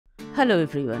Hello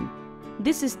everyone,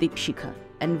 this is Deepshikha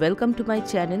and welcome to my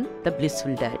channel The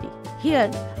Blissful Diary. Here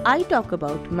I talk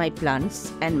about my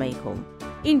plants and my home.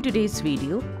 In today's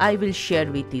video, I will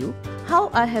share with you how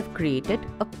I have created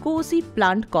a cozy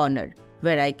plant corner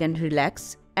where I can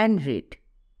relax and read.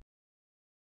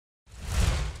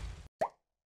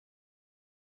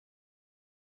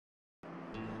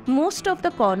 Most of the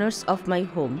corners of my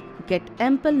home get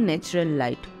ample natural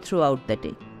light throughout the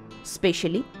day,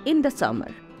 especially in the summer.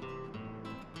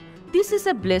 This is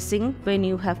a blessing when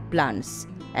you have plants,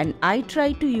 and I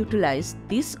try to utilize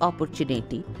this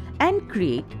opportunity and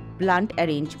create plant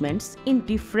arrangements in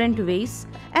different ways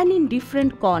and in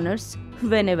different corners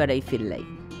whenever I feel like.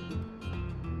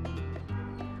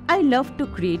 I love to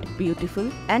create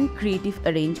beautiful and creative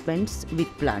arrangements with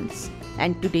plants,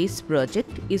 and today's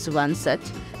project is one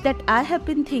such that I have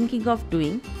been thinking of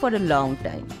doing for a long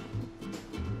time.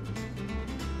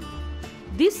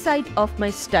 This side of my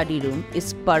study room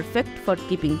is perfect for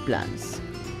keeping plants.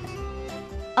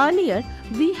 Earlier,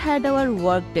 we had our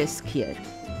work desk here,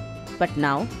 but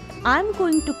now I'm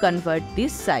going to convert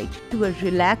this side to a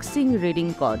relaxing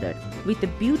reading corner with a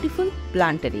beautiful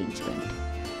plant arrangement.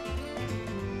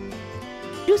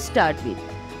 To start with,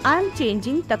 I'm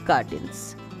changing the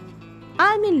curtains.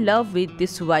 I'm in love with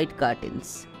these white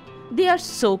curtains. They are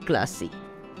so classy.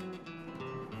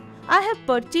 I have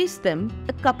purchased them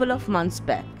a couple of months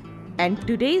back, and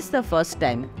today is the first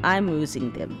time I'm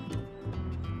using them.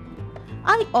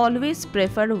 I always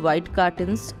prefer white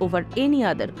curtains over any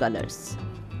other colors.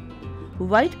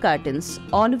 White curtains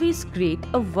always create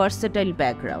a versatile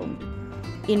background,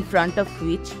 in front of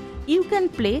which you can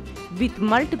play with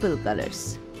multiple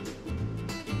colors.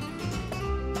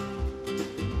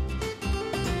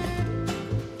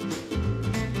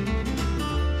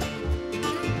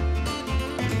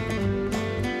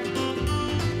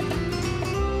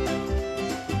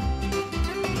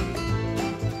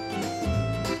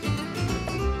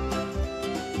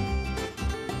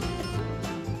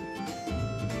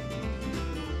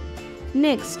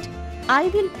 Next, I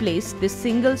will place this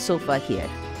single sofa here.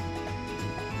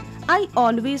 I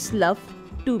always love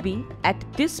to be at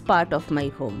this part of my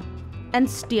home and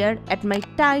stare at my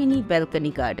tiny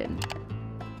balcony garden.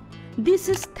 This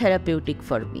is therapeutic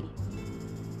for me.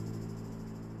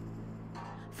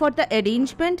 For the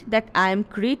arrangement that I am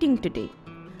creating today,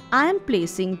 I am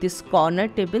placing this corner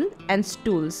table and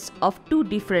stools of two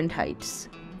different heights.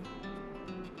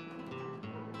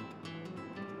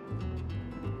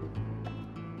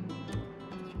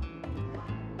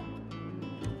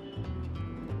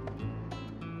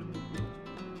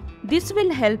 This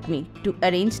will help me to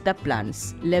arrange the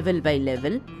plants level by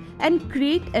level and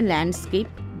create a landscape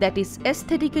that is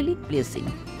aesthetically pleasing.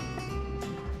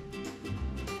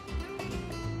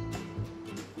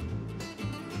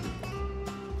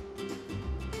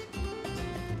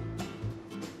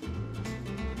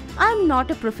 I am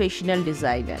not a professional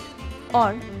designer,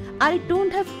 or I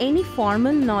don't have any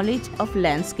formal knowledge of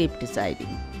landscape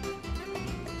designing.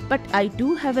 But I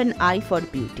do have an eye for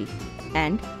beauty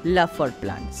and love for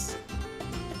plants.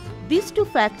 These two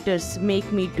factors make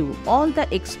me do all the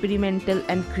experimental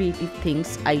and creative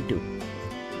things I do.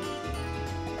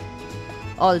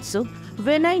 Also,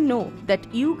 when I know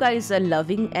that you guys are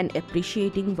loving and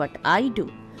appreciating what I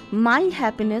do, my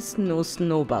happiness knows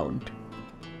no bound.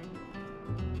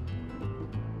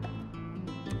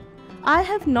 I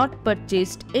have not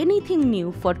purchased anything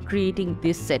new for creating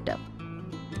this setup.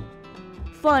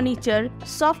 Furniture,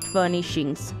 soft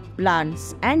furnishings,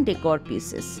 plants and decor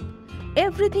pieces.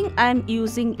 Everything I am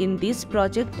using in this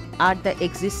project are the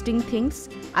existing things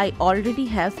I already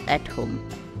have at home.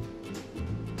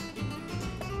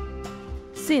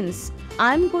 Since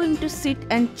I am going to sit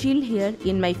and chill here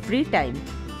in my free time,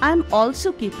 I am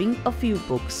also keeping a few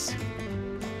books.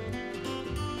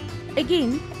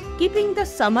 Again, keeping the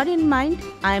summer in mind,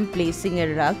 I am placing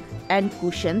a rug and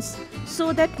cushions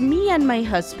so that me and my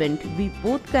husband, we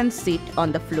both can sit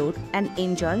on the floor and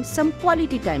enjoy some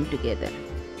quality time together.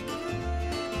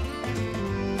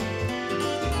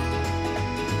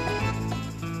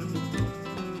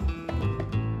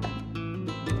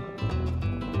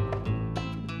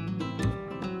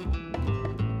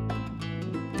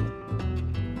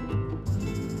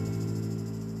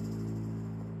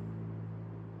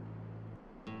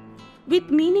 With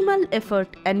minimal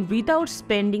effort and without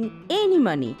spending any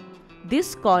money,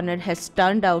 this corner has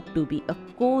turned out to be a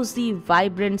cozy,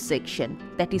 vibrant section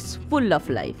that is full of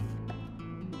life.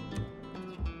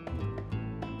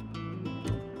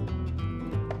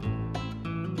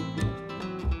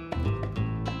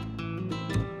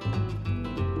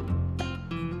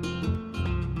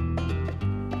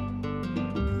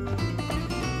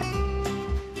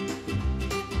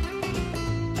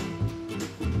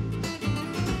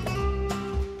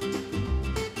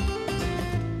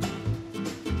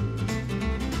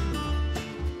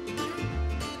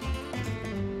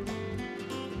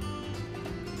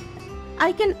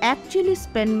 I can actually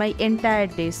spend my entire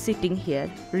day sitting here,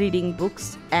 reading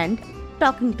books and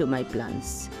talking to my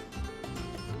plants.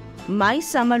 My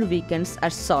summer weekends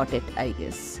are sorted, I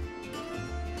guess.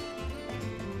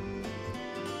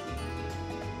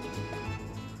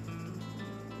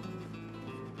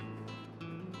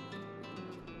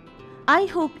 I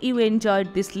hope you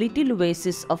enjoyed this little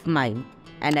oasis of mine,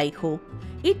 and I hope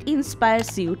it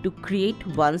inspires you to create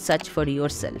one such for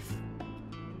yourself.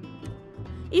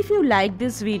 If you like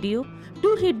this video,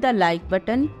 do hit the like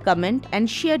button, comment and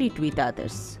share it with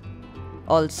others.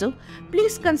 Also,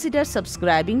 please consider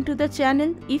subscribing to the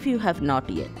channel if you have not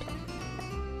yet.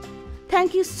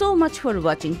 Thank you so much for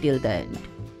watching till the end.